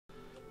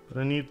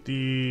But I need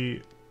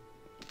the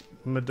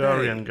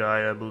Medarian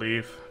guy, I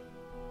believe.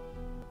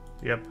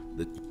 Yep.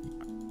 The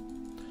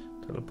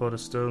Teleporter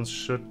stones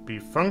should be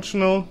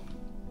functional.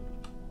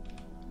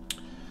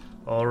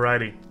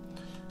 Alrighty.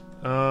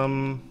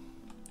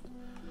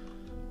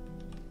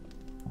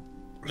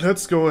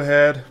 Let's go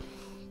ahead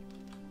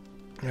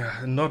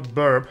and not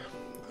burp.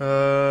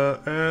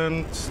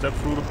 And step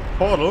through the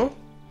portal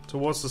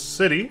towards the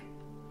city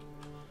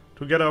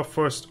to get our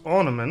first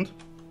ornament.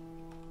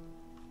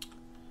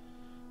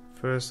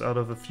 First out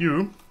of a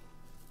few.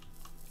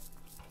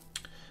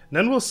 And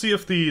then we'll see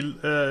if the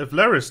if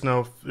Laris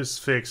now is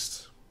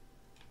fixed,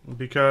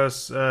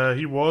 because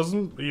he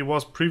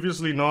was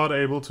previously not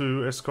able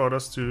to escort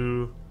us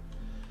to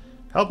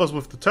help us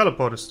with the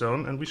teleporter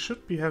stone, and we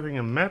should be having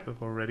a map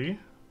already.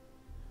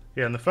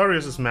 Yeah,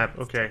 Therieos' map.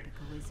 Okay,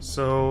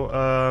 so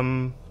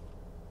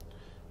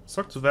let's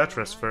talk to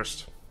Vatras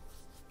first.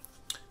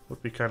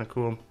 Would be kind of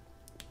cool.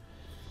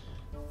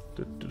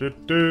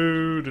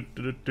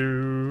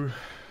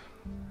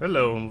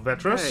 Hello,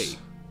 Vatras. Hey.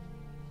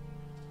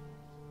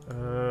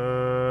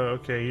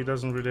 Okay, he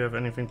doesn't really have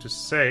anything to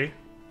say.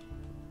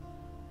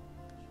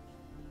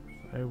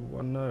 I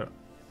wonder...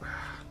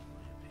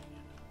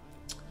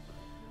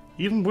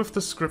 Even with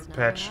the script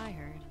patch,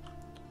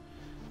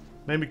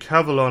 maybe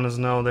Cavalon is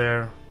now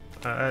there.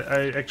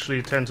 I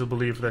actually tend to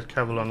believe that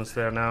Cavalon is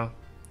there now.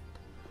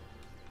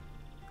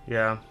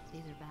 Yeah.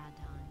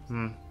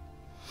 I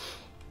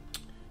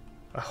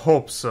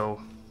hope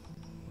so.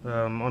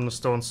 On the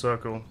stone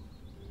circle.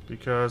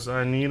 Because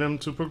I need him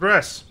to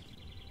progress.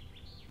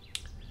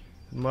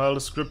 And while the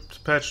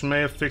script patch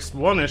may have fixed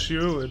one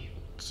issue,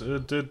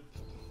 it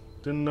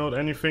didn't note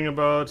anything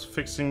about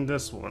fixing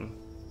this one.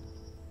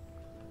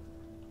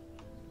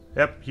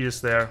 Yep, he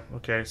is there.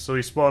 Okay, so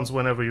he spawns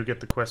whenever you get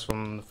the quest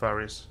from the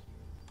Therieos.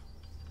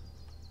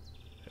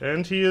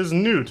 And he is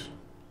nude.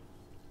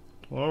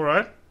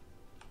 Alright.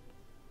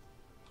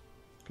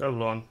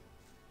 Go on.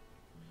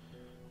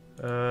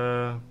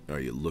 Are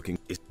you looking?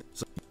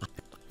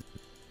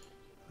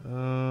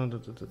 I've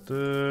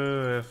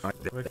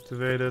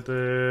activated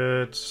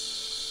it.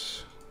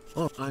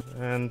 Oh,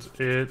 and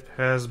it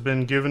has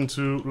been given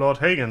to Lord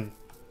Hagen.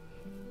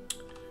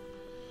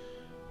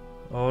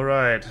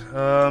 Alright,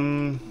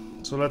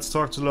 so let's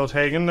talk to Lord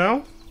Hagen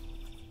now.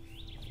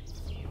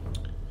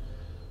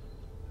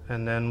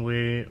 And then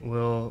we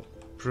will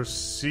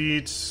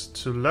proceed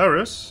to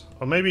Laris.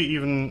 Or maybe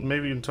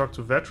even talk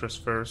to Vatras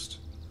first.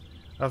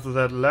 After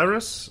that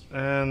Laris,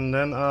 and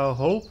then I'll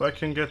hope I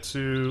can get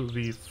to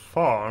the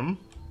farm.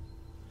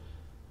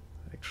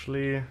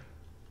 Actually,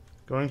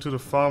 going to the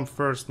farm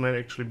first might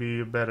actually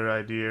be a better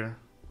idea.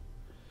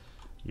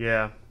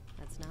 Yeah,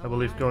 I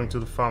believe going to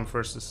the farm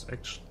first is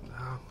actually...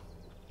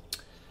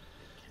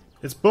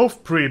 It's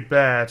both pretty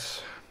bad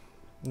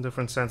in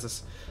different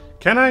senses.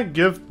 Can I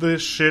give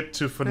this shit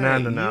to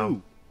Fernando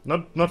now?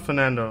 Not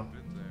Fernando.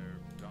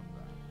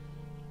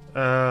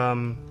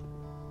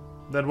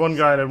 That one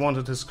guy that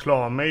wanted his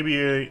claw. Maybe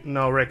he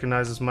now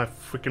recognizes my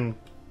freaking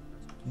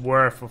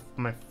worth of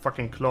my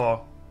fucking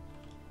claw.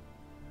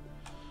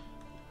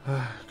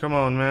 Come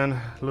on,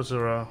 man.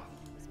 Lucero.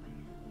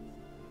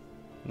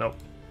 Nope.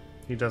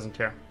 He doesn't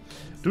care.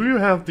 Do you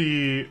have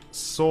the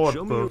sword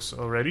books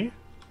already?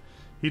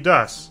 He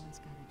does.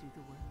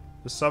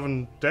 The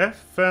Southern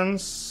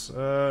Defense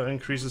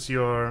increases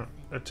your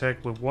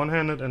attack with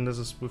one-handed, and this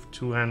is with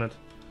two-handed.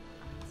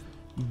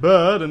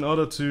 But in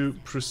order to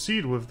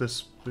proceed with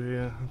this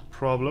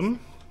problem,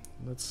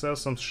 let's sell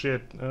some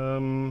shit.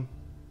 Don't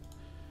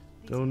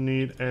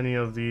need any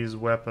of these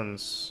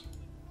weapons,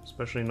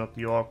 especially not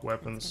the orc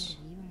weapons.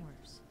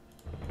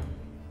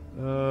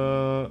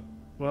 Well,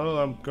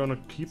 I'm gonna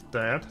keep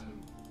that.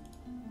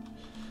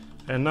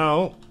 And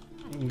now,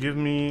 give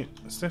me...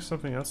 Is there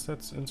something else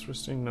that's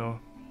interesting? No.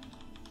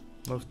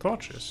 Love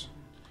torches.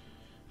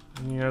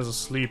 And he has a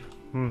sleep.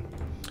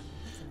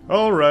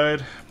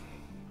 Alright.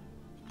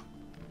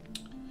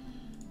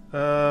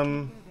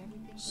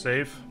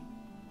 Save.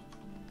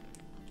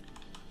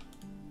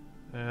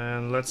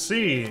 And let's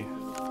see.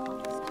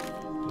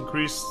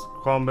 Increased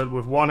combat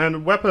with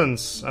one-handed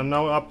weapons. I'm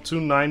now up to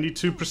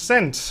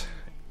 92%.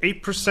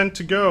 8%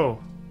 to go.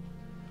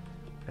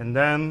 And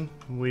then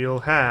we'll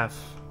have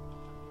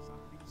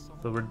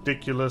the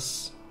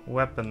ridiculous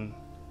weapon.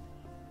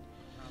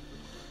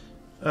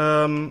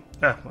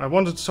 Yeah, I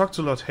wanted to talk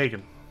to Lord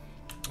Hagen.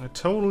 I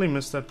totally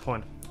missed that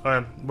point.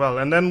 Well,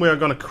 and then we are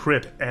gonna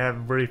crit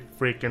every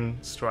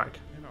freaking strike.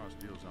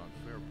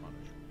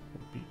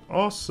 Would be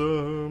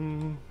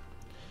awesome.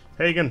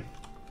 Hagen,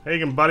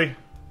 buddy,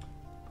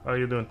 how are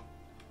you doing?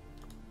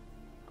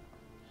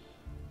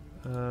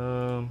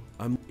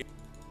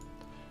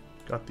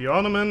 Got the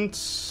ornament.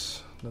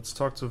 Let's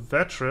talk to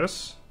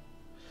Vatras.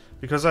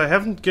 Because I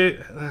haven't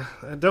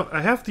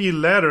I have the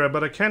ladder,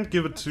 but I can't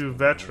give it to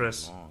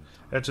Vatras.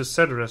 To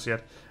Therieos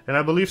yet. And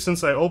I believe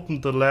since I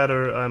opened the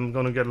ladder, I'm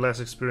gonna get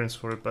less experience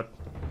for it, but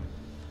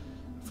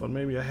I thought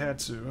maybe I had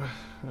to.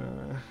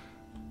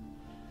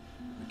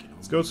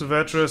 Let's go to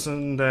Vatras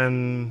and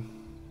then...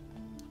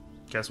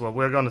 Guess what?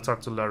 We're gonna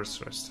talk to Laris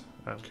first.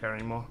 I don't care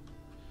anymore.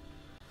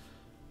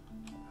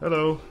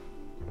 Hello.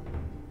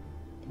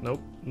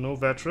 Nope, no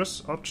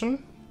Vetrus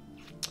option.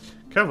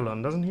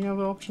 Kevlon, doesn't he have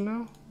an option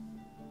now?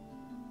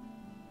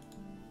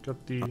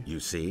 Got the... You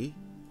see?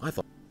 I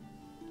thought...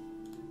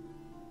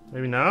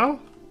 Maybe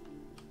now?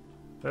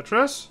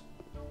 Vetrus?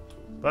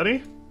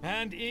 Buddy?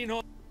 And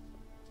Enos.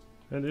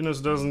 And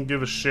Enos doesn't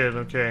give a shit,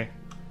 okay.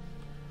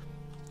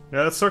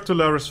 Yeah, let's talk to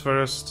Laris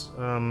first.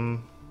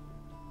 And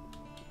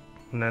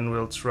then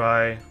we'll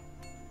try...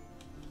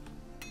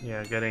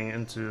 Yeah, getting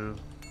into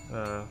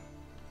the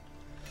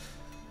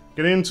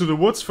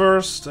woods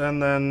first,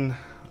 and then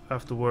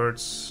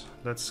afterwards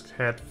let's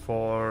head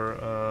for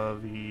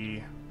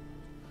the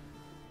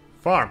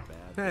farm.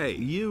 Hey,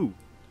 you!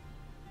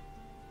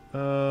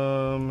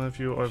 Have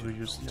you ever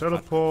used the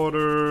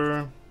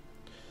teleporter?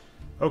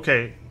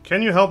 Okay,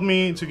 can you help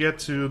me to get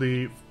to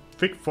the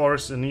thick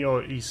forest in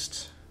the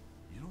east?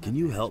 Can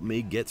you help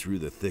me get through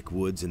the thick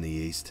woods in the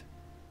east?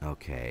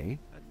 Okay,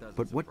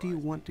 but what do you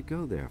want to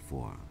go there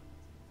for?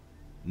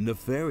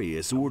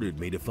 Therieos ordered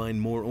me to find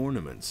more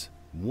ornaments.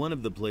 One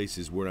of the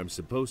places where I'm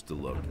supposed to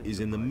look is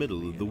in the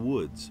middle of the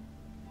woods.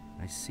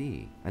 I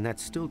see. And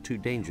that's still too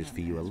dangerous for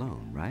you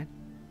alone, right?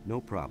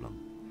 No problem.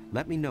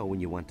 Let me know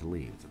when you want to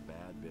leave.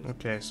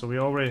 Okay, so we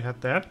already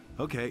had that.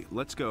 Okay,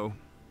 let's go.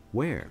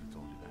 Where?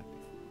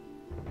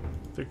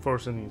 Thick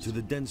forest in the east. To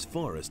the dense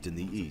forest in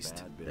the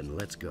east. Then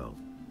let's go.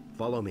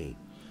 Follow me.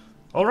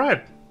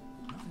 Alright.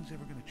 Nothing's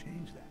ever gonna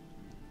change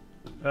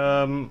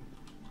that.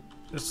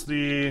 It's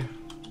the...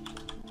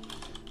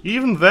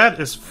 Even that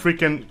is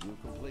freaking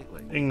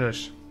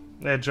English.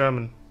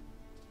 German.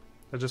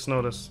 I just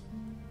noticed.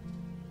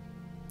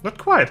 Not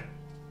quite.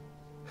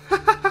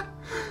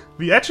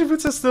 The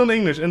attributes are still in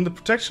English, and the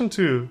protection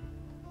too.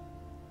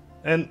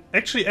 And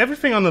actually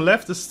everything on the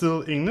left is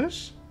still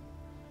English.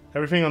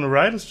 Everything on the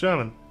right is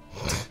German.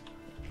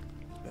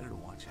 Better to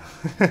watch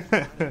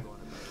out.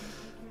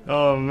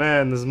 Oh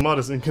man, this mod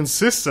is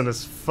inconsistent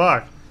as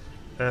fuck.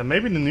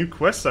 Maybe the new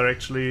quests are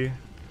actually...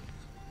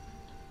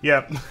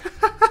 Yeah.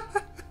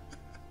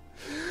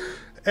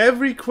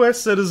 Every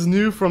quest that is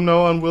new from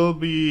now on will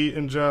be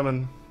in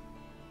German.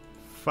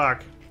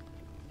 Fuck.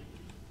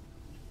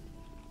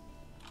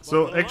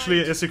 So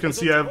actually, as you can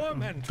see, I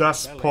have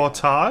Das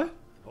Portal,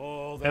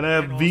 and I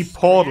have the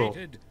Portal,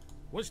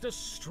 was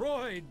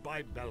destroyed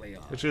by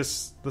Belial. which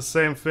is the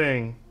same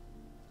thing.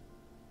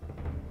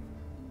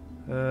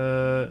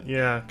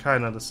 Yeah,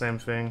 kinda the same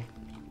thing.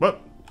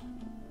 But,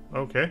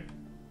 okay.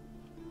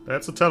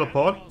 That's a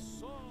teleport.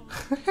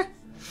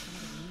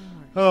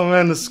 Oh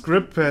man, the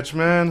script patch,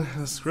 man.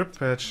 The script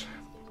patch.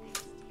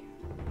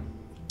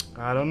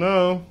 I don't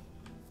know.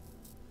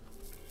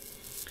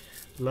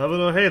 Love it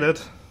or hate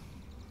it.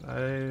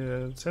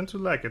 I tend to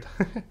like it.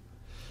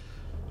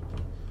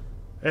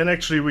 And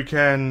actually we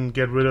can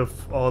get rid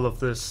of all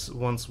of this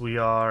once we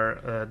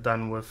are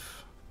done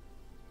with...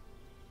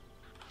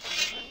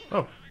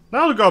 Oh,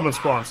 now the goblin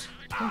spawns.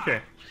 Okay.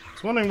 I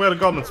was wondering when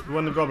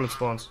the goblin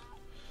spawns.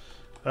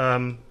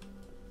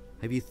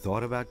 Have you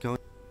thought about going?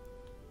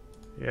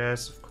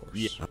 Yes, of course.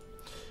 Yeah.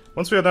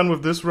 Once we are done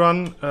with this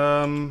run,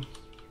 I'm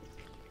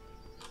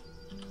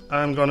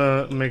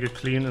gonna make a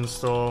clean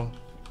install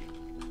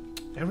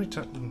every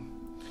time.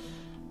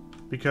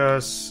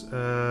 Because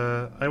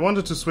I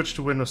wanted to switch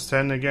to Windows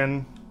 10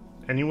 again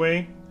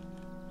anyway,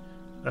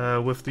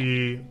 with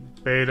the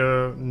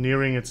beta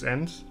nearing its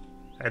end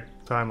at the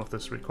time of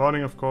this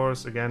recording, of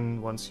course.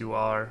 Again, once you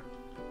are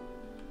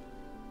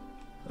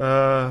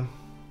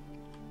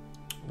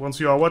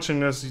watching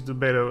this, the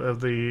beta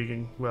of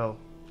the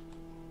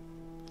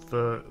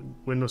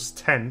Windows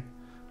 10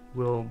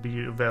 will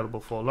be available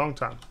for a long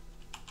time.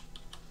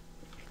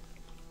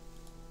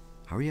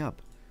 Hurry up.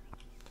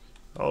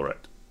 All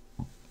right.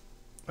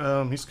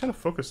 He's kind of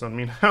focused on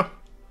me now.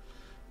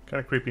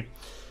 Kind of creepy.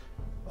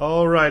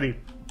 Alrighty.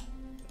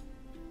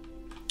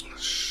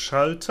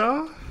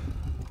 Schalter,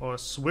 or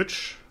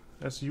switch,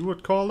 as you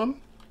would call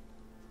them.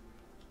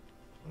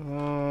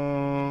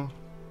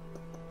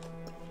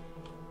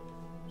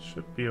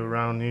 Should be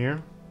around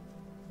here.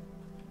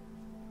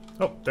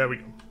 Oh, there we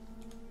go.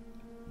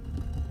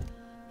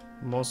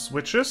 More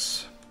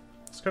switches.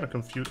 It's kind of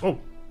confused. Oh!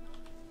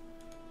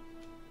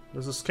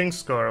 This is King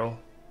Scarl.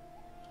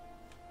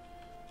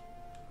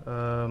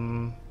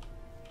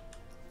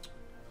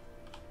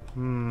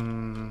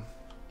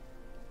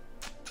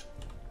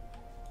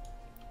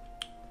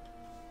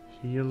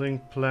 Healing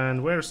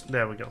plan. Where's...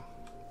 There we go.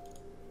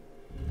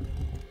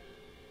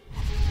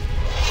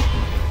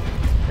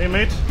 Hey,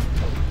 mate.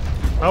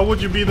 How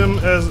would you beat them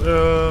as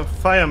a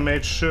fire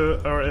mage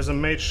should, or as a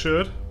mage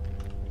should?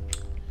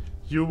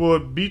 You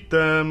would beat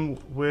them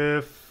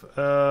with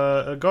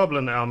a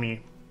goblin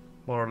army,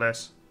 more or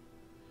less.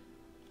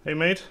 Hey,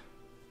 mate.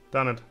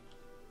 Done it.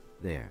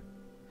 There.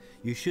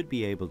 You should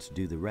be able to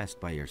do the rest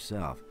by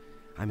yourself.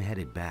 I'm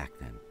headed back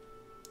then.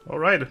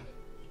 Alright.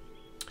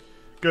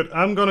 Good,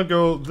 I'm gonna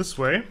go this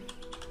way.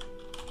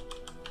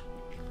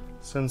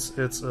 Since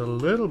it's a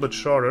little bit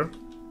shorter.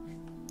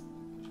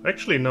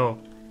 Actually, no.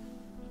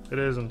 It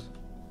isn't.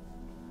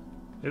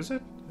 Is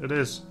it? It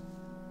is.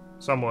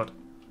 somewhat.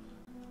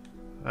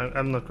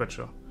 I'm not quite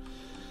sure.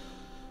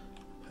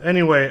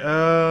 Anyway,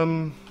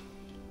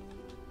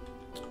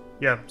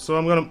 yeah, so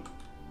I'm gonna...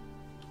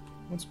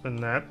 What's been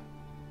that?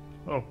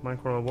 Oh,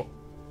 Minecrawler...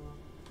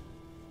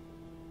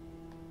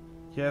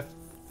 Yeah, I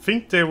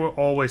think they were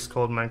always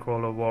called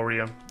Minecrawler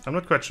Warrior. I'm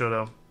not quite sure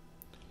though.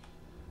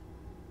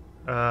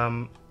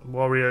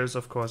 Warrior is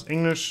of course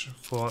English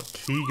for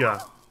Krieger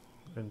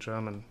in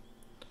German.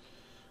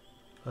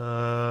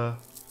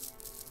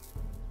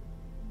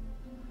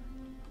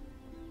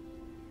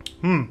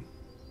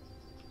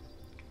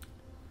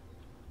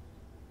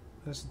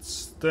 As it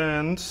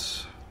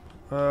stands,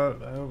 I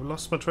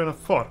lost my train of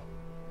thought.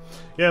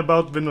 Yeah,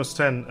 about Windows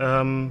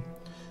 10.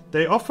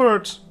 They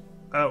offered,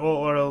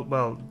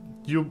 well,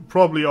 you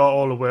probably are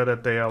all aware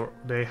that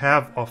they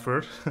have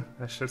offered,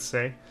 I should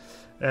say,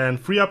 and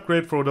free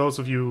upgrade for those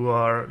of you who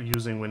are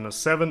using Windows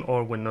 7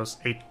 or Windows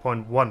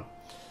 8.1.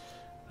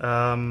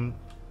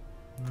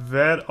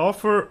 That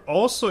offer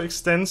also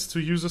extends to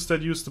users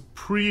that use the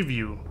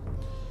preview.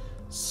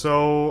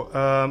 So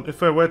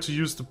if I were to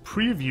use the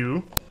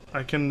preview,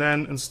 I can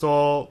then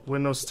install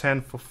Windows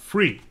 10 for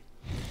free.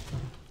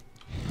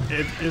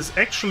 It is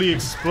actually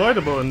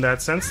exploitable in that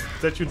sense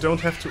that you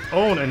don't have to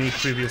own any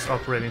previous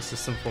operating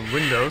system from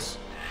Windows.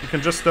 You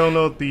can just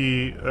download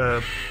the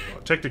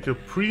technical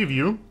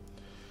preview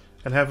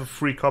and have a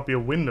free copy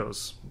of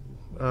Windows.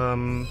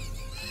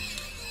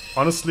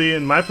 Honestly,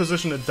 in my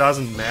position it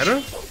doesn't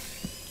matter,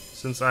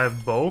 since I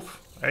have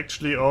both. I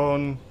actually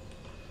own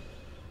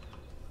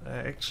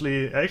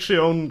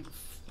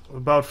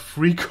about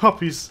 3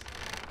 copies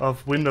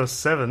of Windows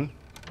 7.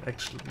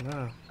 Actually,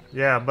 no.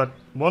 Yeah, but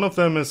one of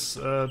them is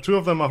 2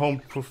 of them are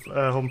home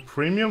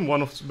premium.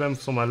 One of them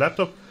for my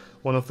laptop.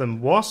 One of them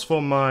was for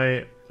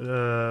my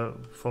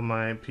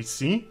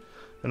PC,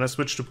 and I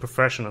switched to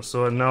professional.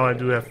 So now I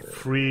do have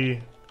 3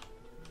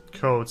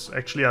 codes.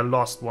 Actually, I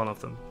lost one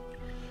of them,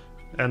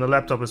 and the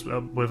laptop is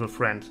with a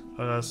friend.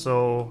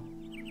 So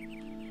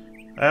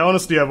I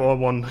honestly have all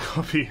 1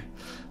 copy.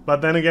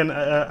 But then again,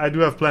 I do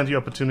have plenty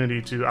of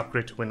opportunity to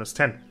upgrade to Windows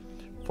 10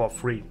 for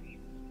free.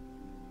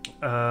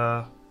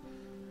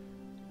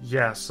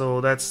 Yeah,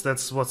 so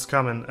that's what's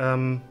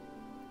coming.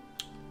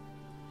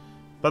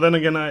 But then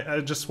again,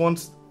 I just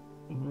want...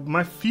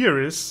 My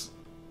fear is,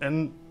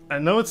 and I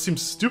know it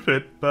seems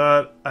stupid,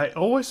 but I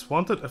always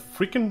wanted a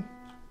freaking...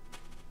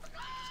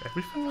 Is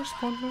everything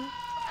respawned now?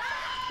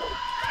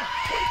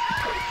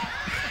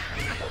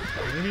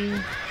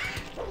 Maybe...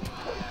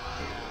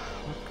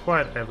 Not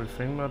quite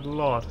everything, but a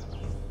lot.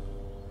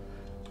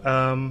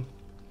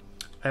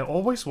 I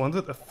always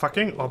wanted a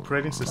fucking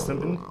operating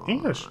system in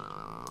English.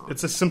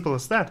 It's as simple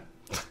as that.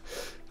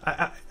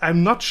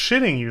 I'm not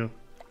shitting you.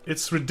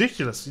 It's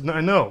ridiculous,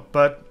 I know,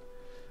 but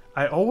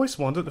I always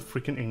wanted a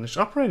freaking English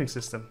operating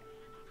system.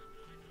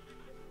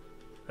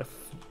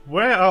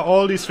 Where are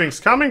all these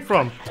things coming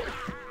from?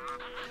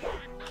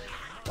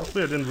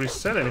 Hopefully I didn't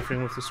reset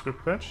anything with the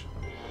script patch.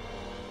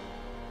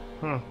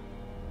 Huh.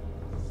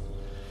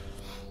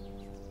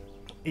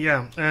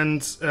 Yeah,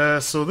 and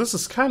so this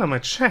is kind of my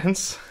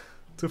chance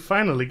to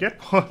finally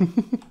get one.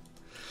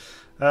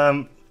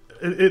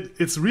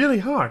 It's really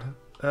hard.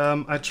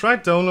 I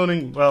tried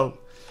downloading... Well,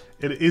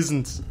 it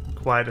isn't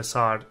quite as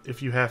hard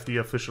if you have the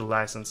official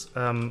license.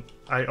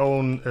 I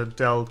own a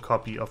Dell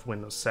copy of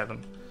Windows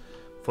 7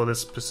 for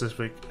this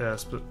specific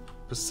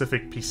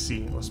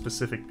PC or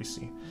specific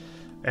PC.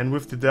 And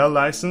with the Dell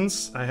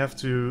license, I have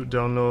to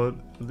download...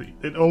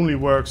 It only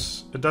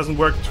works... It doesn't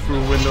work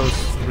through Windows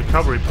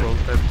Recovery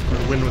Program.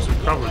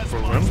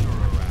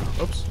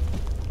 Oops.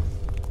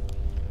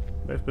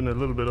 I've been a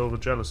little bit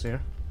overjealous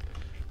here.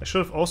 I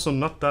should have also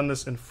not done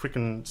this in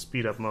freaking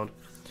speed up mode.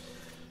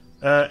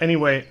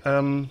 Anyway,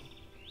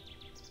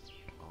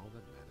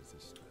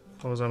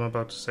 what was I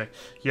about to say?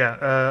 Yeah,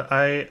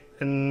 I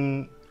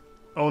own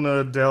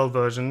a Dell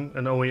version,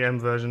 an OEM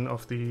version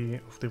of the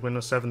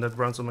Windows 7 that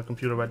runs on my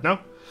computer right now,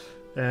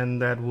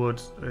 and that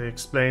would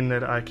explain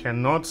that I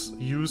cannot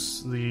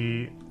use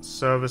the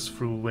service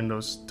through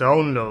Windows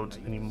Download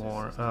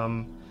anymore.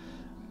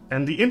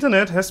 And the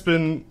internet has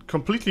been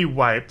completely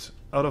wiped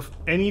out of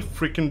any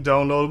freaking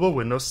downloadable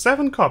Windows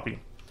 7 copy.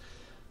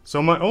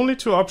 So my only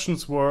 2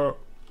 options were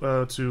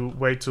to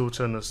wait till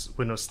turn this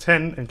Windows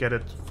 10 and get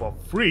it for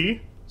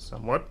free,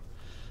 somewhat,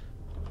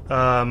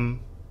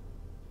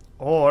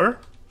 or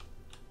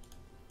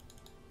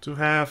to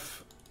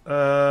have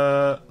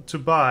to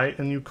buy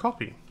a new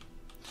copy.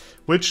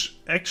 Which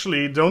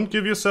actually, don't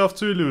give yourself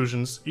to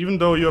illusions. Even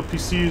though your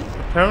PC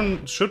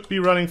apparently should be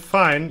running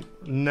fine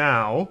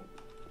now,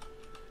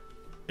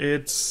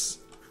 it's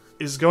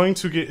going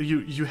to get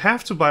you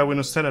have to buy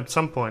Windows 10 at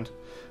some point,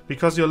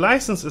 because your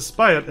license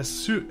expires as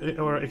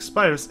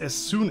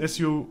soon as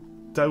you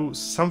do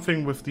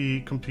something with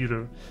the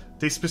computer.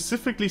 They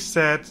specifically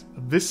said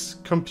this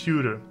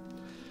computer.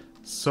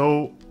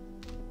 So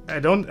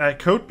I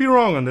could be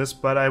wrong on this,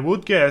 but I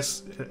would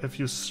guess if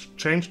you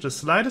change the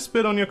slightest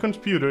bit on your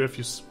computer, if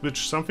you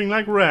switch something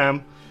like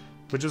RAM,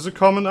 which is a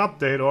common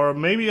update, or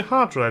maybe a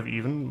hard drive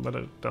even, but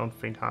I don't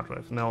think hard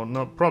drive.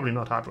 No, probably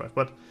not hard drive,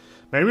 but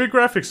maybe a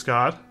graphics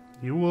card,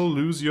 you will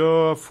lose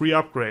your free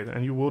upgrade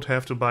and you would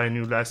have to buy a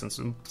new license.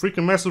 And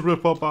freaking message will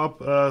pop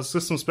up,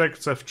 system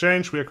specs have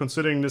changed, we are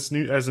considering this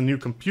as a new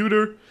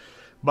computer.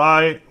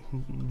 Buy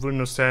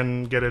Windows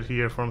 10, get it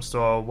here from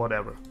store,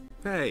 whatever.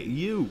 Hey,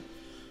 you!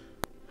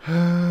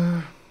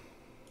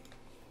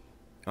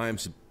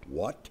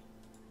 What?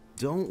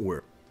 Don't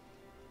worry.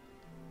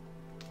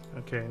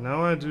 Okay,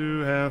 now I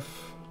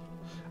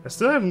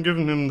still haven't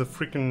given him the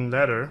freaking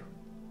letter.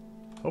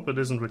 Hope it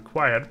isn't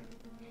required.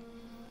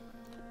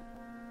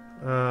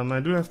 I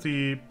do have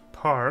the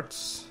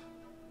parts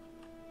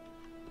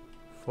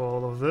for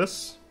all of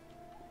this.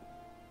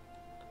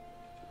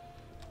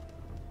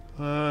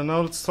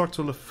 Now let's talk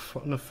to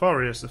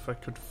Therieos if I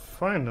could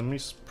find him.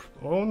 He's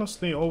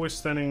honestly always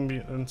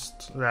standing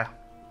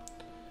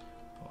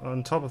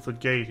on top of the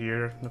gate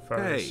here,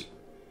 Therieos. Hey!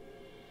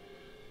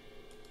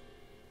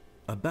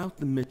 About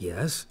the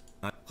Yes?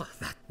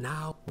 That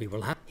now we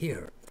will have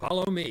here.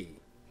 Follow me.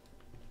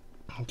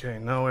 Okay,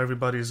 now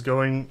everybody's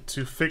going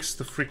to fix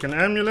the freaking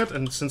amulet,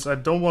 and since I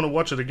don't want to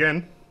watch it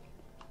again,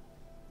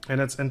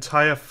 and its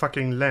entire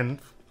fucking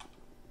length,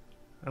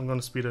 I'm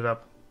gonna speed it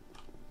up.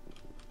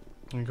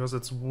 Because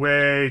it's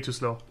way too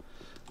slow.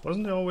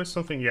 Wasn't there always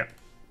something? Yeah.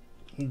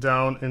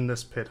 Down in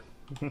this pit.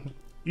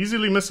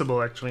 Easily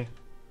missable, actually.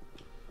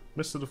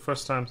 Missed it the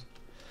first times.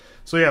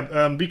 So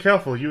yeah, be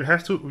careful. You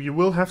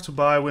will have to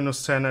buy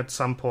Windows 10 at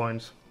some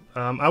point.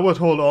 I would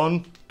hold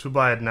on to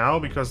buy it now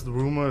because the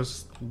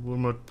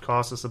rumored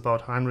cost is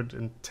about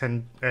 $109,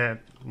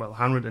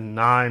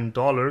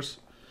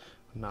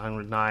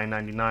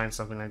 $9.99,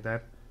 something like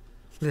that.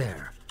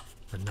 There.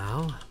 And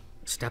now,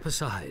 step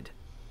aside.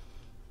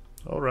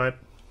 All right.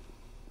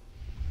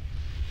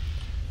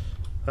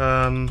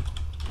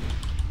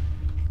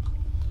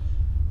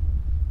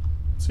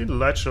 See the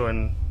light show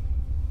in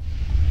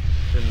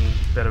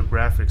better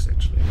graphics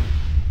actually.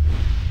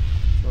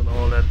 Not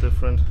all that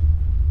different.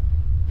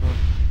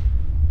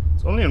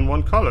 It's only in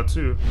one color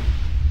too.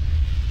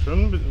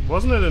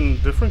 Wasn't it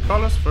in different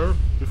colors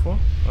before?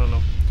 I don't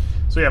know.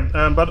 So yeah,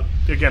 but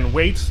again,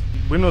 wait.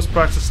 Windows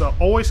prices are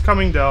always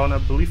coming down. I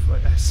believe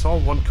I saw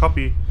one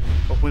copy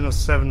of Windows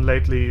 7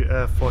 lately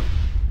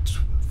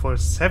for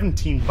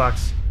 17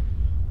 bucks.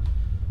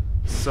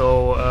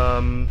 So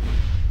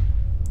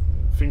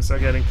things are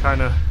getting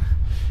kind of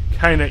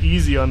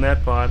easy on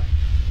that part.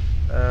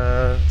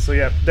 So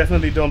yeah,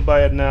 definitely don't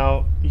buy it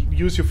now.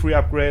 Use your free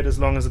upgrade as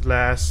long as it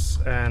lasts,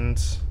 and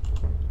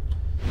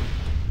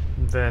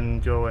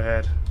then go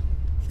ahead.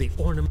 The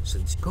ornaments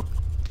and scope.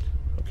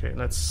 Okay,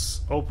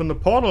 let's open the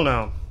portal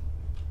now.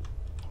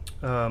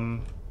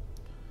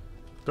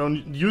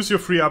 Don't use your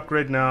free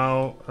upgrade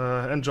now.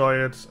 Enjoy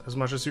it as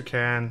much as you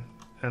can,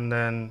 and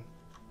then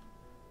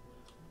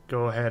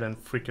go ahead and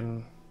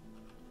freaking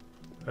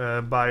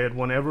buy it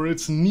whenever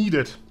it's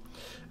needed.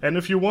 And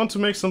if you want to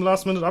make some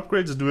last minute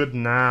upgrades, do it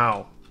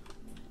now.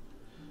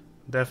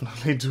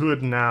 Definitely do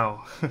it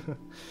now.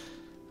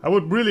 I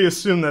would really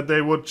assume that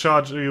they would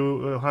charge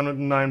you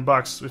 109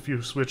 bucks if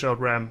you switch out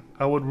RAM.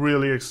 I would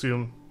really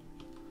assume.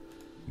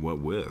 What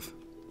with?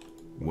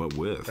 What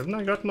with? Haven't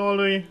I gotten all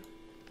the...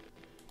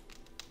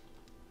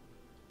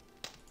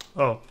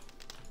 Oh.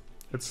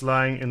 It's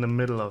lying in the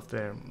middle of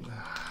there.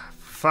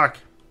 Fuck.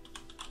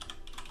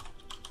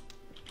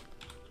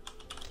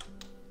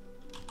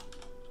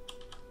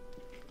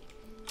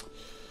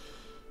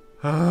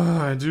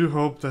 I do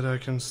hope that I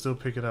can still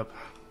pick it up.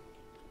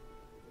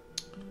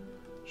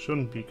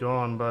 Shouldn't be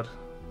gone, but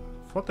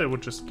I thought they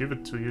would just give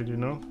it to you, you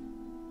know?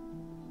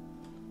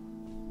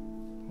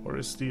 Or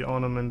is the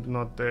ornament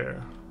not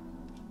there?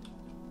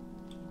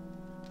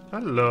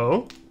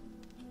 Hello?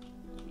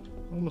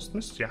 Almost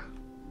missed ya.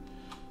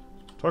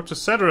 Talk to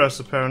Therieos,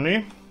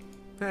 apparently.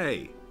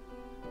 Hey!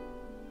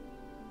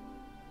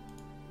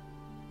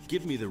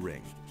 Give me the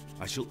ring.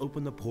 I shall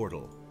open the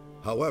portal.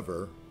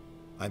 However,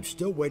 I'm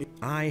still waiting.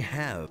 I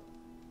have.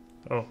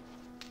 Oh.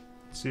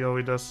 See how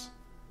he does.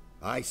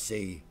 I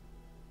see.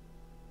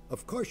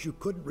 Of course you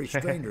couldn't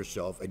restrain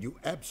yourself and you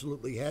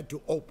absolutely had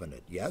to open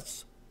it,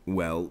 yes?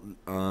 Well,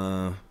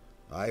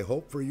 I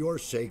hope for your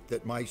sake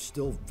that my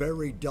still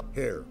very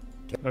here.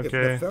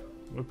 Okay.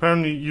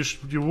 Apparently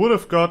you would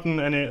have gotten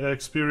any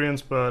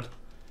experience, but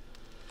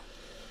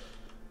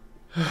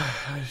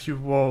you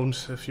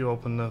won't if you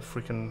open the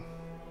freaking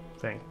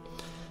thing.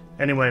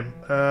 Anyway,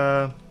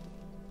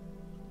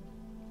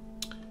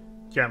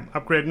 yeah,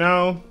 upgrade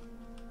now,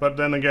 but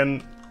then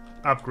again,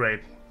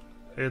 upgrade.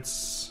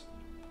 It's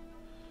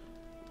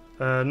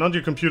not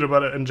your computer,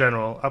 but in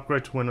general,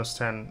 upgrade to Windows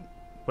 10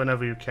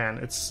 whenever you can.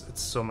 It's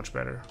so much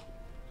better.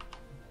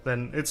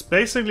 Then it's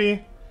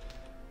basically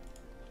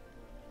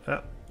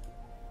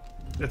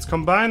it's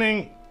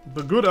combining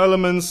the good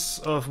elements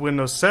of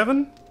Windows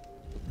 7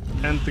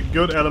 and the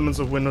good elements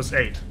of Windows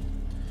 8,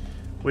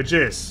 which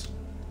is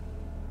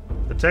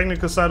the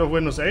technical side of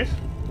Windows 8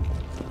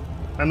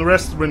 and the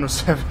rest of Windows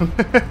 7.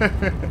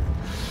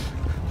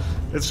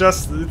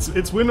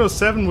 It's Windows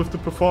 7 with the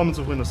performance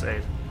of Windows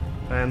 8.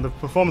 And the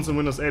performance in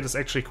Windows 8 is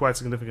actually quite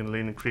significantly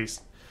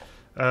increased.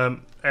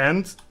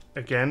 And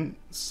again,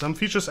 some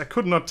features I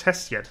could not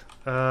test yet.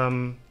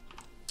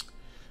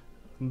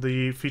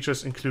 The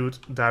features include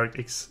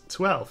DirectX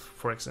 12,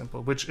 for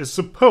example, which is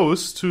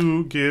supposed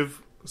to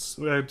give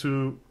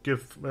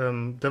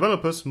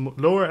developers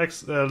lower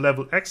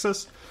level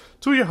access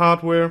to your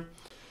hardware,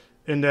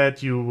 in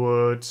that you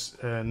would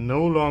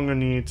no longer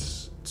need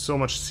so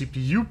much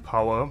CPU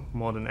power,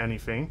 more than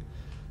anything,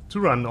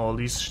 to run all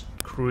these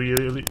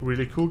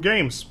really cool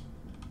games.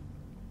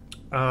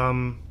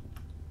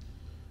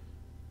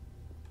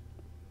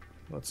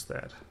 What's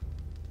that?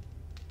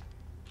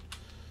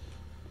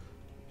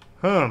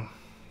 Huh.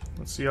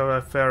 Let's see how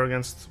I fare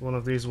against one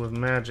of these with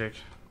magic.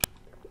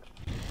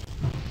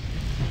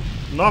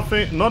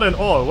 Nothing, not at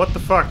all. What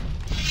the fuck?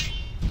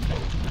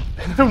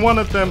 One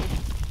of them.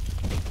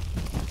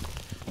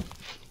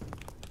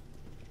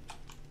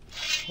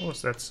 What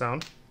was that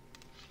sound?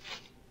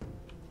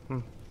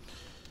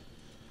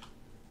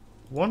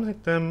 One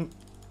hit them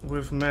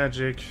with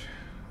magic.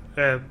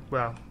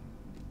 Well,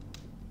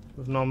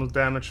 with normal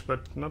damage,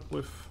 but not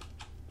with.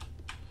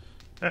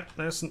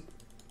 There's an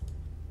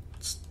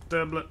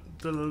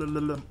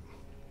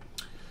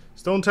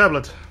stone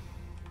tablet.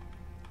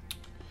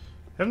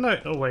 Haven't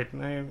I? Oh wait,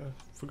 I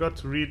forgot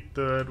to read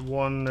the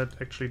one that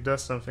actually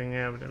does something.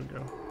 Yeah, there we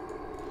go.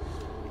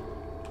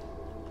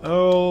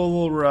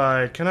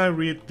 Alright, can I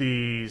read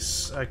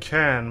these? I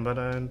can, but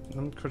I'm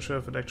not quite sure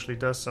if it actually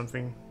does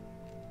something.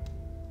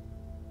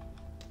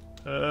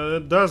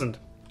 It doesn't.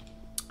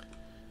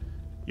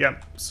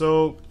 Yeah,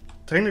 so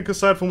technical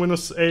side from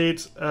Windows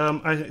 8,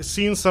 I've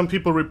seen some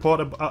people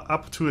report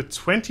up to a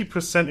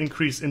 20%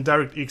 increase in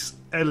DirectX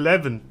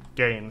 11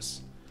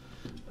 games.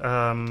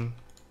 Up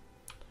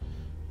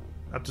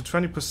to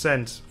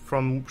 20%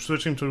 from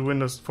switching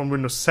to from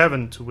Windows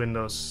 7 to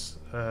Windows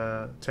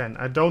 10.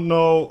 I don't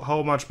know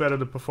how much better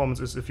the performance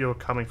is if you're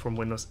coming from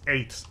Windows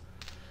 8.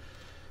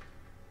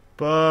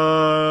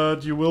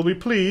 But you will be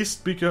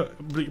pleased,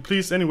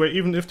 pleased anyway,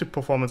 even if the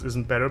performance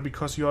isn't better,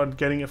 because you are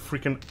getting a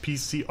freaking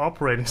PC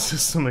operating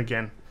system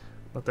again.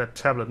 Not that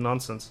tablet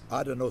nonsense.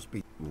 I don't know,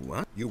 speed.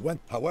 What? You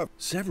went, however,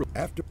 Several.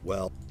 after,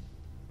 well,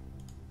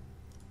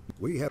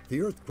 we have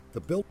the earth, the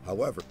built,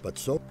 however, but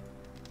so.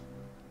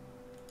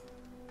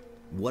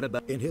 What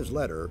about In his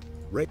letter,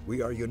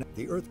 we are united.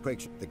 The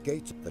earthquakes, the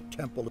gates, the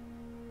temple.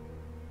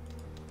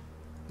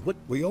 what?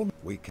 We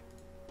can.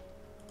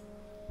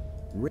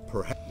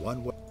 Perhaps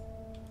one way.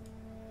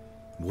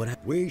 What?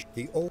 We,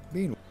 the old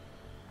mean.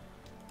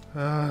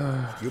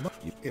 You must,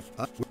 if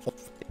I,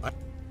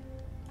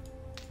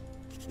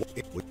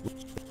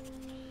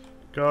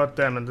 God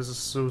damn it, this is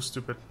so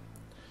stupid.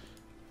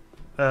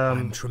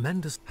 I'm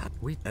tremendous.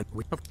 We I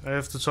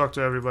have to talk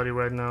to everybody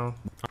right now.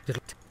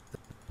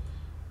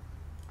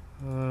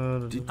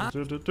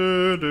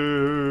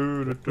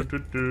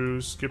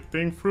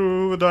 Skipping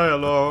through the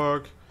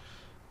dialogue.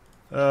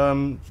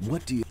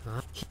 What do you?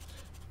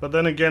 But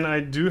then again,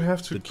 I do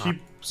have to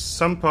keep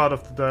some part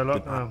of the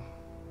dialogue. Oh.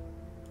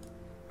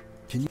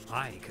 Can you?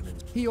 I can.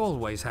 He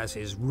always has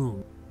his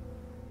room.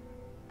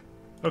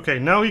 Okay,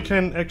 now he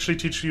can actually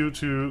teach you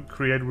to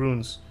create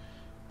runes.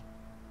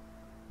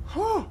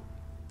 Huh!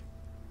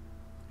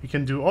 He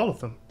can do all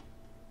of them.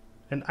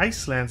 And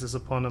ice lance is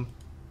upon him.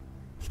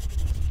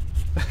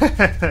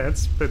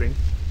 That's fitting.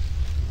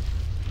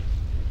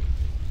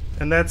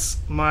 And that's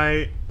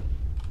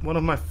one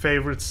of my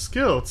favorite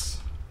skills.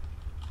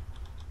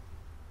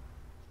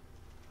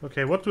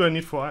 Okay, what do I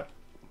need for...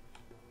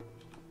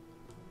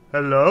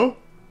 Hello?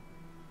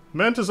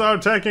 Mantis are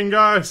attacking,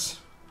 guys!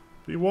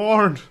 Be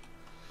warned!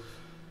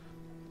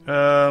 There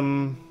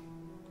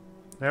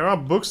are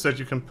books that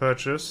you can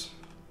purchase.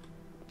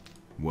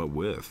 What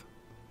with?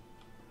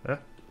 Huh?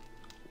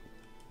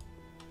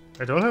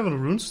 I don't have a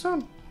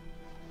runestone?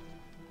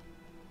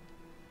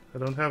 I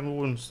don't have a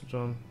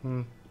runestone.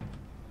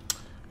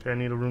 Okay, I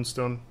need a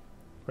runestone.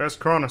 Where's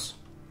Cronus?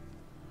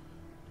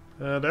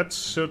 That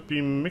should be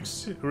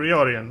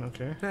Riorian,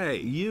 okay. Hey,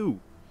 you!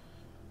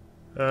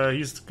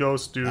 He's the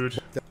ghost dude.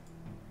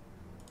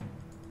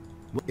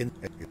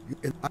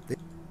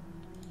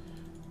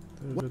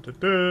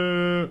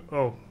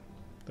 Oh,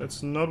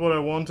 that's not what I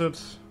wanted.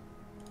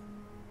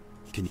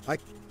 Can you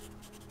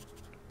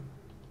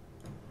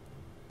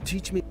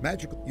teach me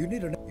magical? You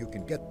need you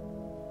can get.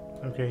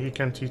 Okay, he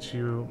can teach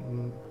you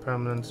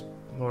permanent,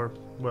 or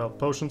well,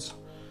 potions.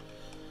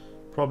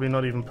 Probably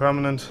not even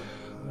permanent.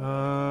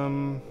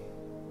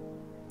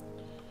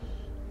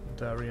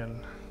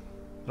 Darian.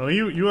 No,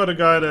 you are the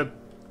guy that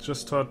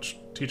just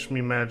teach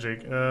me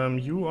magic.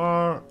 You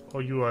are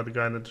the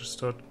guy that just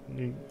taught.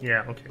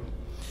 Yeah, okay.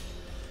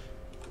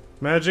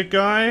 Magic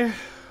guy.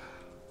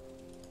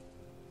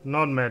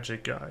 Not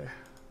magic guy.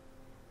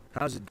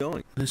 how's it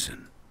going?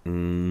 Listen,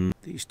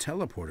 these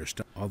teleporter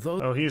stuff,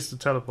 although... Oh, he's the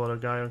teleporter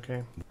guy,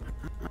 okay.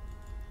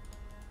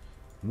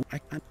 I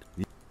can't...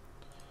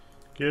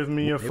 Give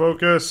me your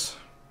focus.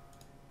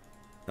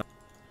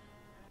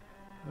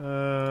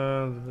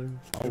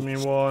 Give me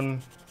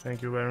one.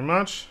 Thank you very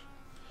much.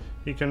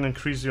 He can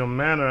increase your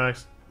mana,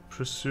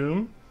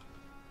 presume.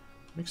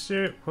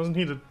 Mixer, wasn't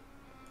he the...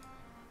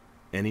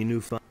 Any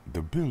new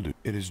The builder,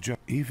 it is just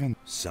even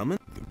summon?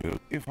 the build.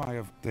 If I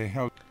have the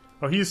help,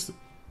 Oh, he's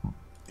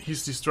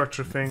the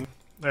structure thing.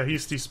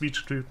 He's the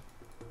speech dude.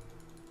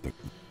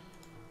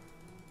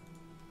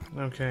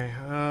 Okay,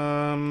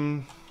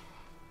 and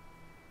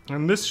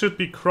this should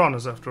be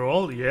Cronus after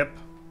all, yep.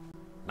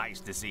 Nice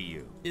to see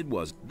you. It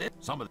was.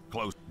 Some of the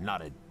close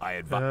nodded. I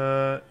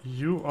advise.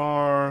 You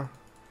are...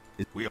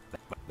 We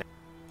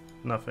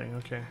Nothing,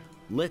 okay.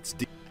 Let's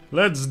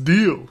Let's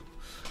deal!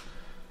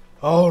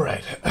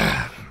 Alright.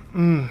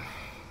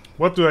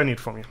 What do I need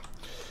from you?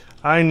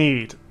 I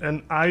need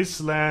an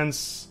Ice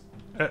Lance...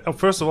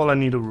 first of all, I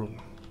need a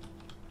rune.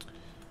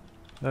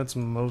 That's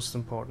most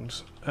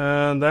important.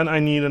 And then I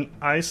need an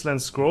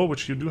Iceland scroll,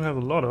 which you do have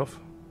a lot of.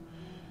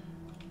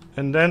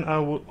 And then I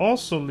will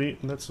also need...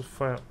 That's a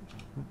fire...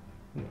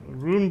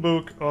 Rune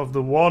book of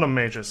the water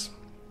mages.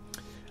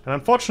 And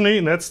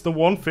unfortunately, that's the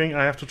one thing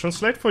I have to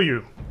translate for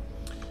you.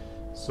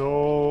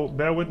 So,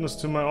 bear witness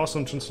to my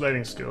awesome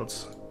translating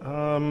skills.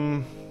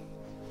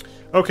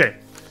 Okay.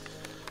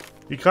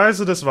 Die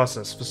Kreise des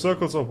Wassers, the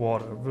circles of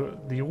water.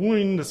 Die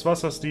Runen des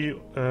Wassers, die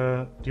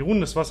Runen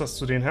des Wassers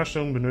zu den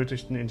Herstellungen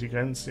benötigten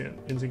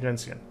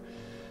Ingredienzien.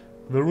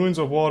 The runes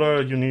of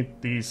water, you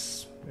need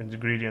these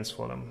ingredients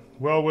for them.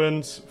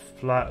 Whirlwind,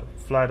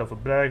 flight of a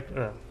black...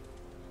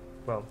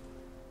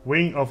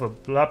 wing of a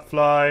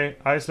bloodfly.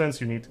 Icelands,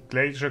 you need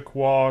glacier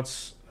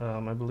quartz.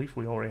 I believe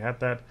we already had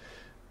that.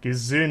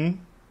 Geyser.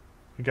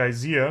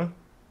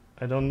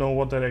 I don't know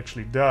what that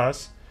actually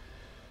does.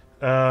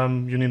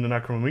 You need an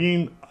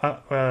aquamarine.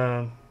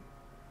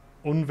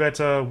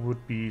 Unwetter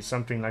would be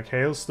something like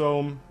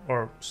hailstorm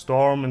or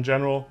storm in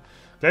general.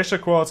 Glacier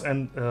quartz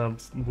and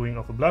wing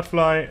of a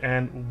bloodfly.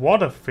 And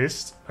water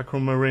fist,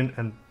 aquamarine,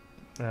 and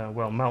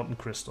mountain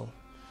crystal.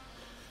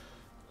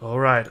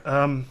 Alright.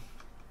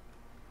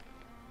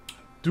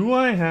 Do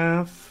I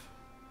have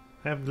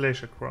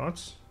glacier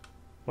quartz?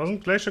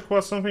 Wasn't glacier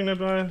quartz something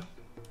that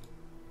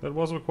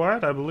was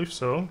required? I believe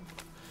so.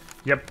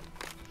 Yep.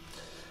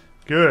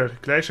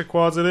 Good. Glacier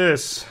quartz it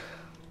is.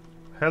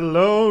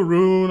 Hello,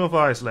 Rune of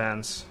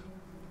Icelands.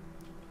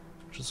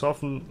 Which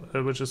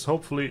is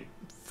hopefully...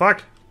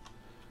 Fuck!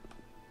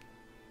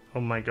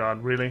 Oh my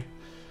god, really?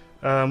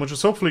 Which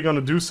is hopefully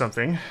gonna do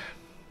something.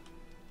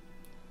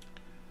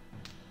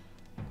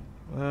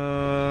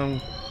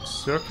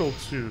 Circle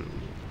 2.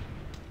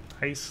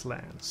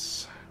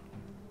 Icelands.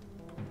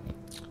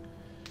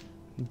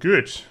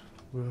 Good.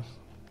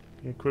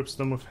 He equips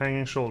them with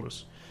hanging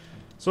shoulders.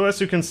 So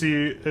as you can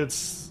see, it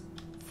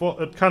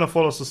kind of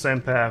follows the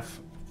same path.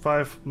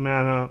 5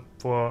 mana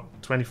for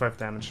 25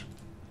 damage.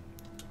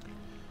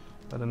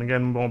 But then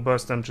again, more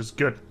burst damage is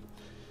good.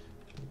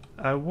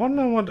 I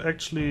wonder what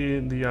actually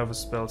the other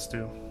spells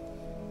do.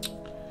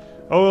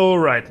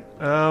 Alright.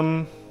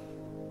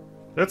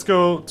 Let's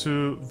go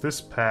to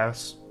this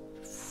path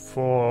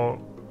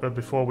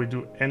before we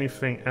do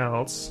anything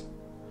else.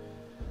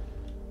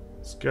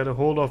 Let's get a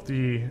hold of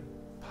the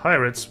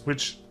pirates,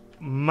 which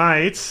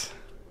might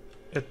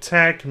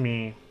attack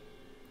me.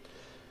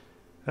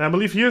 And I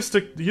believe here's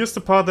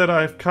the part that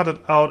I've cut it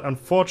out,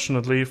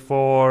 unfortunately,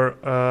 for...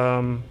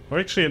 or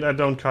actually, I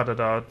don't cut it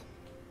out.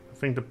 I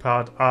think the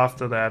part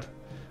after that,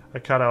 I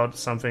cut out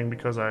something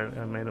because I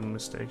made a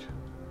mistake.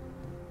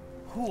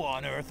 Who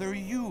on earth are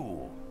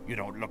you? You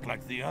don't look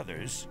like the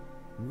others.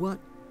 What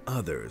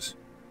others?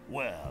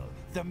 Well,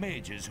 the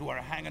mages who are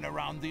hanging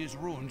around these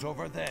ruins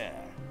over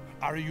there.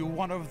 Are you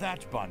one of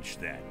that bunch,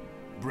 then?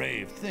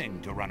 Brave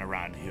thing to run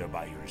around here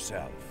by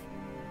yourself.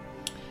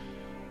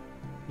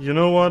 You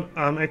know what?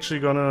 I'm actually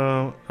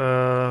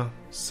gonna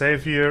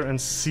save here and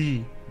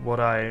see what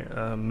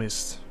I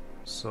missed.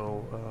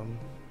 So,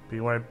 be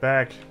right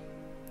back.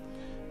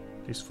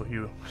 At least for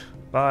you.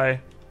 Bye.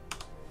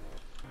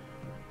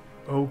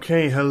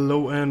 Okay,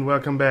 hello and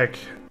welcome back.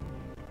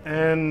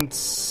 And,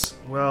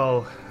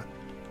 well,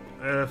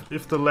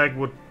 if the lag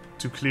would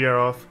to clear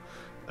off,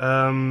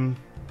 I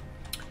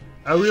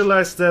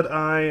realized that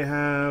I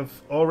have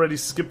already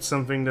skipped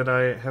something that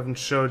I haven't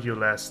showed you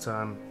last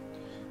time.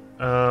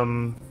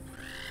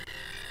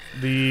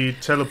 The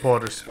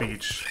teleporter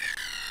speech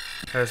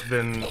has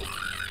been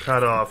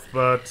cut off,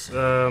 but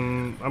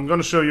I'm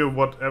gonna show you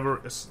whatever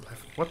is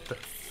left. What the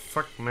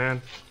fuck,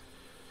 man?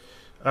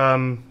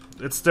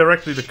 It's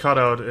directly the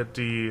cutout at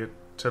the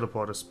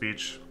teleporter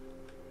speech.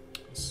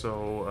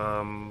 So,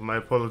 my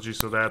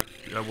apologies for that.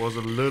 I was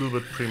a little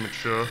bit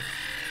premature.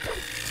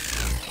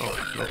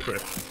 Oh, no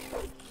crit.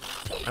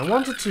 I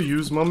wanted to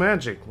use more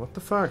magic. What the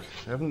fuck?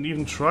 I haven't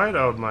even tried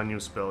out my new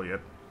spell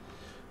yet.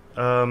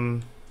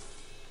 I'm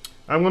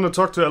gonna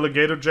talk to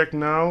Alligator Jack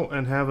now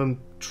and have him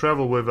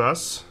travel with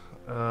us.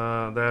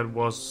 That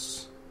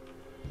was...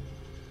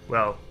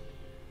 well,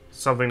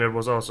 something that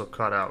was also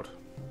cut out.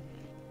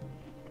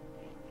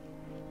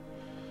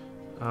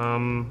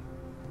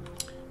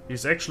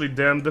 He's actually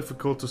damn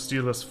difficult to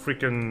steal his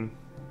freaking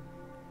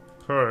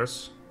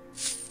purse.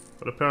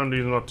 But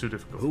apparently not too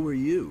difficult. Who are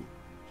you?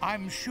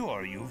 I'm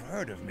sure you've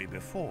heard of me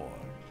before.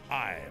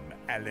 I'm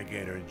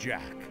Alligator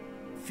Jack.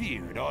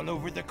 feared all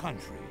over the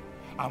country.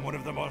 I'm one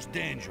of the most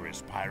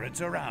dangerous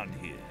pirates around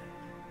here.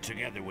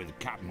 Together with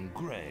Captain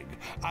Greg,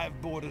 I've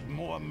boarded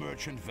more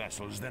merchant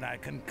vessels than I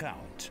can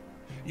count.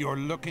 You're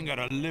looking at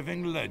a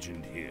living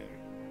legend here.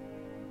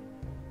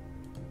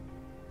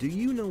 Do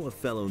you know a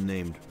fellow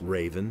named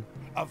Raven?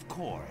 Of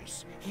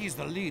course. He's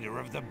the leader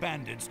of the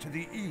bandits to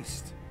the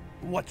east.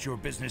 What's your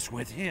business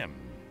with him?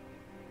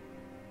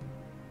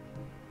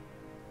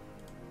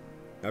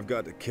 I've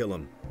got to kill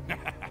him.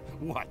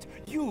 What?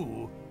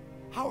 You?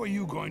 How are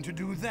you going to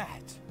do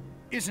that?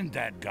 Isn't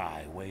that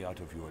guy way out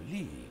of your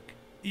league?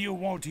 You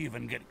won't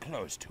even get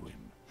close to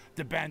him.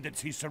 The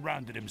bandits he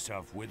surrounded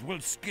himself with will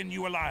skin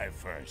you alive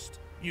first.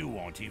 You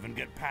won't even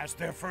get past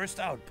their first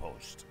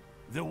outpost.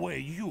 The way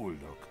you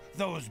look,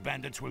 those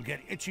bandits will get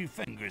itchy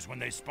fingers when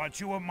they spot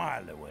you a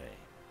mile away.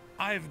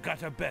 I've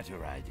got a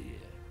better idea.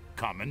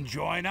 Come and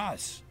join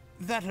us.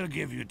 That'll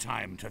give you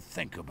time to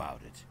think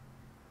about it.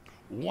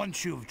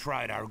 Once you've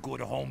tried our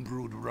good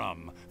homebrewed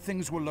rum,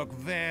 things will look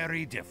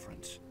very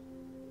different.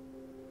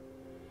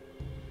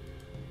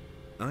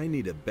 I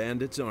need a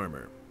bandit's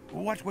armor.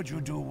 What would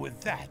you do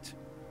with that?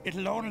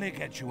 It'll only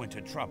get you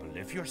into trouble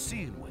if you're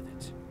seen with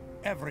it.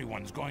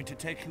 Everyone's going to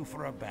take you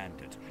for a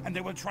bandit, and they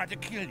will try to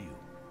kill you.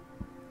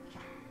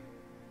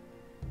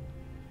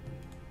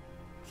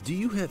 Do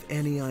you have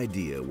any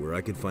idea where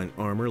I can find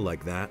armor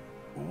like that?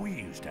 We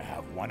used to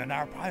have one in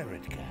our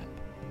pirate camp,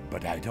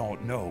 but I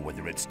don't know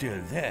whether it's still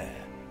there.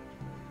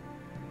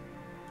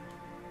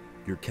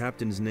 Your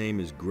captain's name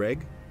is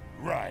Greg?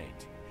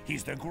 Right.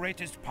 He's the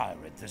greatest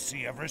pirate the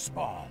sea ever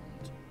spawned.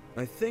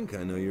 I think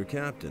I know your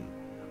captain.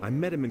 I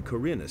met him in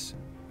Corinus.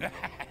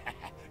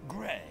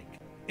 Greg,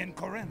 in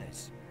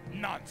Corinus?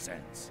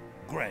 Nonsense.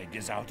 Greg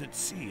is out at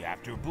sea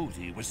after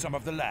booty with some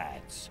of the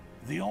lads.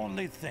 The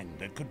only thing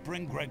that could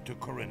bring Greg to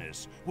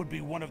Corinus would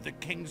be one of the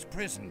king's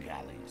prison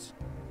galleys.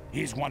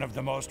 He's one of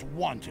the most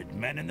wanted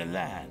men in the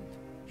land.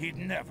 He'd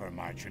never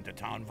march into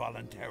town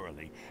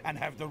voluntarily and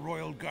have the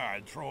royal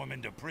guard throw him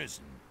into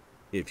prison.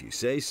 If you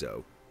say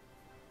so.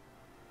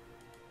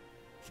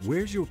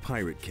 Where's your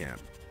pirate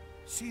camp?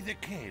 See the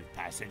cave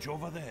passage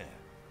over there?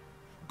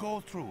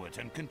 Go through it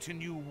and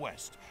continue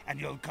west, and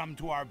you'll come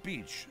to our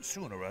beach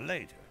sooner or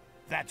later.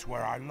 That's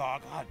where our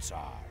log huts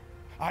are.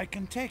 I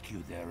can take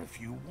you there if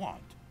you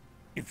want.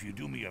 If you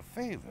do me a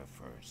favor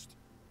first.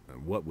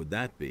 What would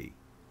that be?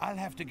 I'll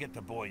have to get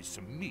the boys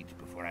some meat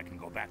before I can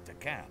go back to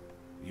camp.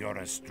 You're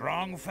a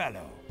strong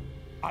fellow.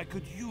 I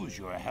could use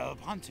your help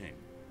hunting.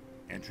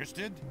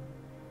 Interested?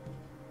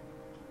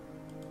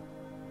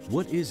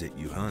 What is it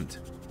you hunt?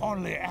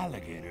 Only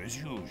alligators,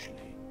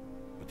 usually.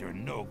 But they're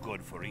no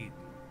good for eating.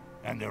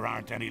 And there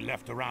aren't any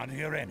left around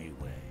here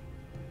anyway.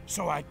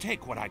 So I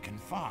take what I can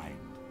find.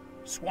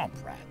 Swamp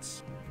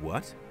rats.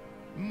 What?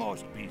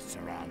 Most beasts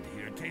around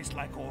here taste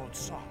like old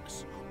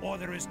socks, or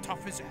they're as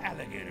tough as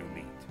alligator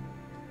meat.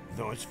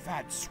 Those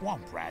fat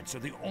swamp rats are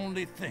the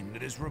only thing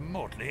that is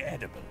remotely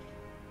edible.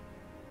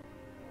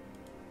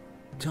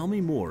 Tell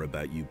me more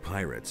about you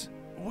pirates.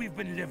 We've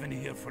been living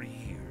here for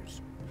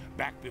years.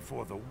 Back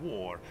before the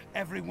war,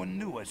 everyone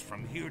knew us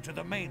from here to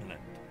the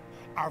mainland.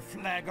 Our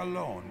flag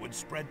alone would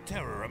spread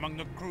terror among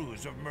the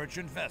crews of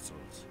merchant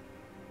vessels.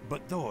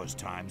 But those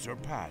times are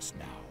past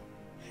now.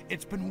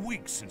 It's been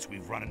weeks since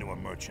we've run into a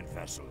merchant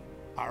vessel.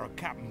 Our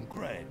Captain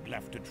Greg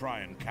left to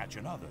try and catch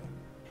another.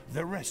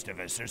 The rest of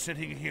us are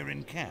sitting here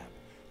in camp,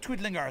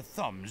 twiddling our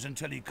thumbs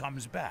until he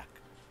comes back.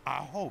 I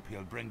hope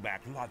he'll bring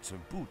back lots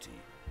of booty.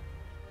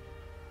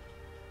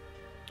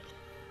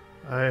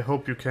 I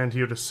hope you can't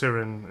hear the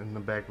siren in the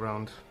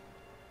background.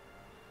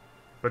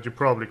 But you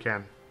probably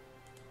can.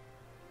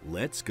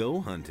 Let's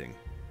go hunting.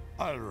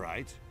 All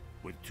right.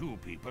 With two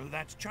people,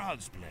 that's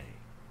child's play.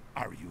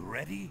 Are you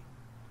ready?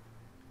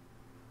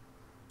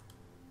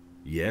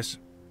 Yes.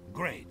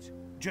 Great.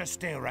 Just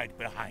stay right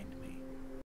behind me.